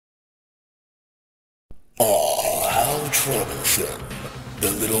Aw, how troublesome.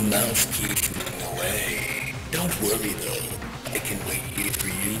 The little mouse keeps running away. Don't worry though. I can wait here for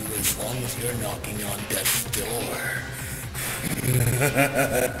you as long as you're knocking on death's door.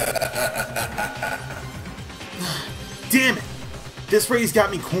 Damn it! This Ray's got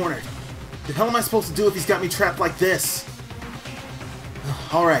me cornered. The hell am I supposed to do if he's got me trapped like this?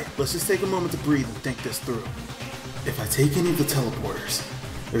 Alright, let's just take a moment to breathe and think this through. If I take any of the teleporters,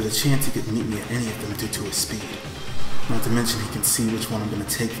 there's a chance he could meet me at any of them due to his speed. Not to mention he can see which one I'm going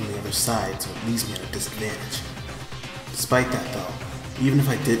to take from the other side, so it leaves me at a disadvantage. Despite that though, even if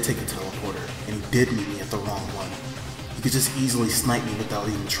I did take a teleporter, and he did meet me at the wrong one, he could just easily snipe me without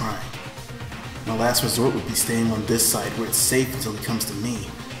even trying. My last resort would be staying on this side where it's safe until he comes to me.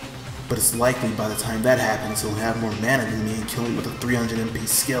 But it's likely by the time that happens he'll have more mana than me and kill me with a 300 MP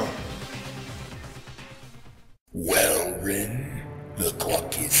skill. Well, Rin, the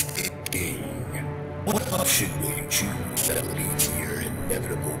clock is ticking. What option will you choose that leads to your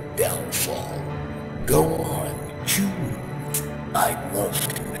inevitable downfall? Go on, choose. I'd love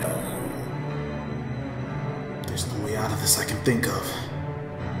to know. There's no way out of this I can think of.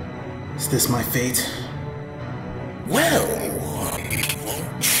 Is this my fate? Well, if you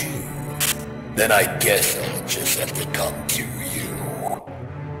won't choose, then I guess I'll just have to come to you.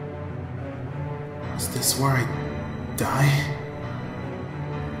 Is this where I die?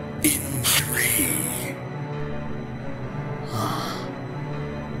 In 3,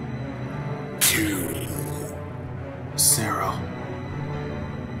 2, Sarah,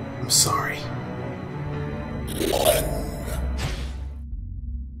 I'm sorry. 1.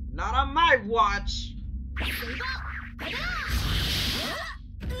 Not on my watch!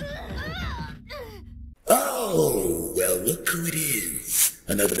 Oh, well, look who it is.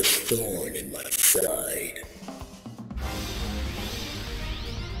 Another thorn in my side.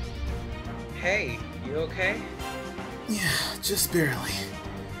 Hey, you okay? Yeah, just barely.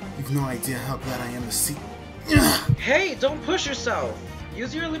 You've no idea how glad I am to see. Hey, don't push yourself!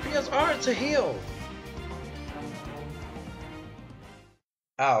 Use your Olympia's art to heal!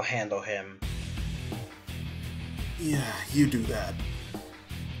 I'll handle him. Yeah, you do that.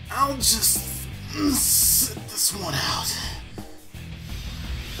 I'll just sit this one out.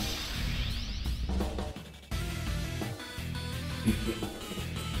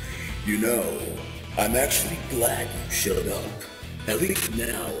 You know, I'm actually glad you showed up. At least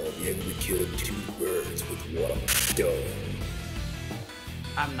now I'll be able to kill 2 birds with one stone.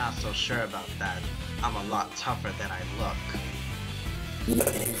 I'm not so sure about that. I'm a lot tougher than I look.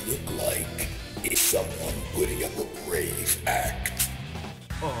 What you look like is someone putting up a brave act.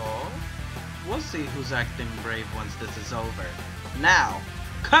 Oh, we'll see who's acting brave once this is over. Now,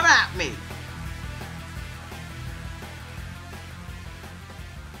 come at me!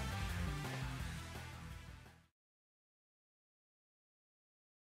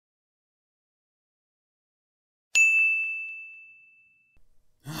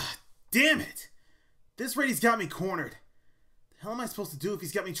 Damn it! This Rady's got me cornered. The hell am I supposed to do if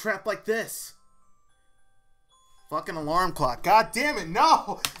he's got me trapped like this? Fucking alarm clock. God damn it,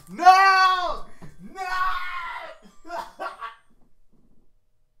 no! No! No!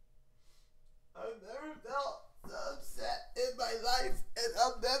 I've never felt so upset in my life, and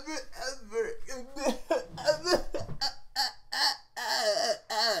I'll never ever.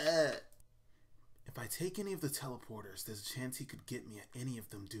 If I take any of the teleporters, there's a chance he could get me at any of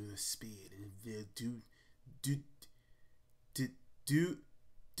them due to speed.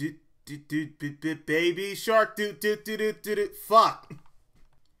 Baby shark, fuck.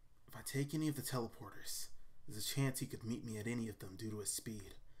 If I take any of the teleporters, there's a chance he could meet me at any of them due to his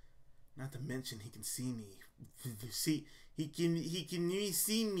speed. Not to mention he can see me. See, he can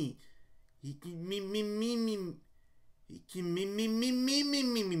see me. He can me. He can me.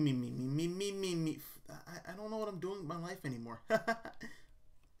 I don't know what I'm doing with my life anymore.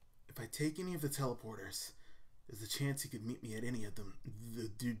 If I take any of the teleporters, there's a chance he could meet me at any of them.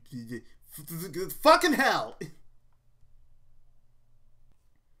 Fucking hell!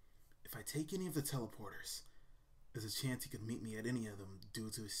 If I take any of the teleporters, there's a chance he could meet me at any of them due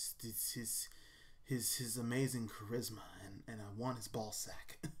to his amazing charisma, and I want his ball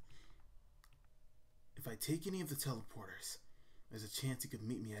sack. If I take any of the teleporters, there's a chance he could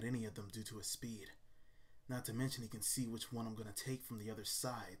meet me at any of them due to his speed. Not to mention he can see which one I'm going to take from the other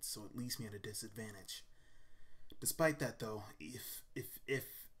side, so it leaves me at a disadvantage. Despite that though, if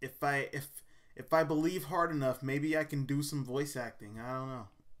I believe hard enough, maybe I can do some voice acting. I don't know.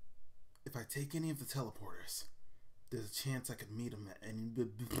 If I take any of the teleporters, there's a chance I could meet him at any.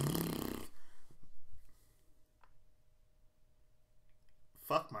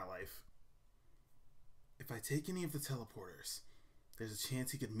 Fuck my life. If I take any of the teleporters, there's a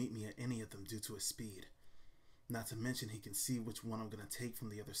chance he could meet me at any of them due to his speed. Not to mention he can see which one I'm going to take from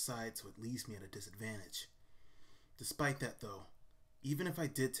the other side, so it leaves me at a disadvantage. Despite that though, even if I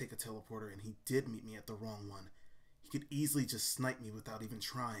did take a teleporter and he did meet me at the wrong one, he could easily just snipe me without even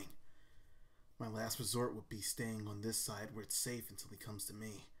trying. My last resort would be staying on this side where it's safe until he comes to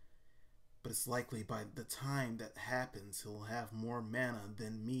me. But it's likely by the time that happens, he'll have more mana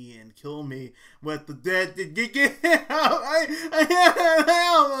than me and kill me with the dead. I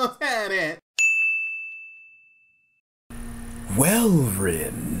almost had it. Well,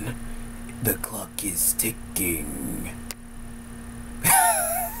 Rin, the clock is ticking.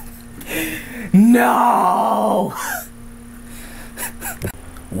 No!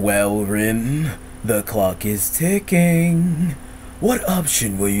 Well, Rin, the clock is ticking. What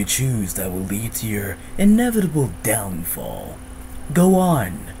option will you choose that will lead to your inevitable downfall? Go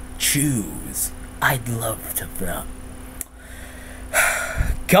on, choose. I'd love to know.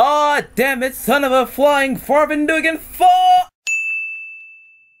 God damn it, son of a flying Farvendugan fall!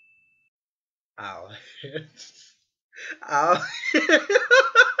 Ow. Ow.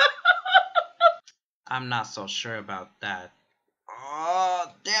 I'm not so sure about that.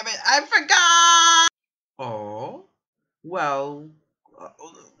 Oh, damn it, I forgot! Oh? Well...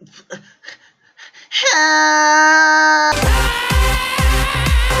 Help!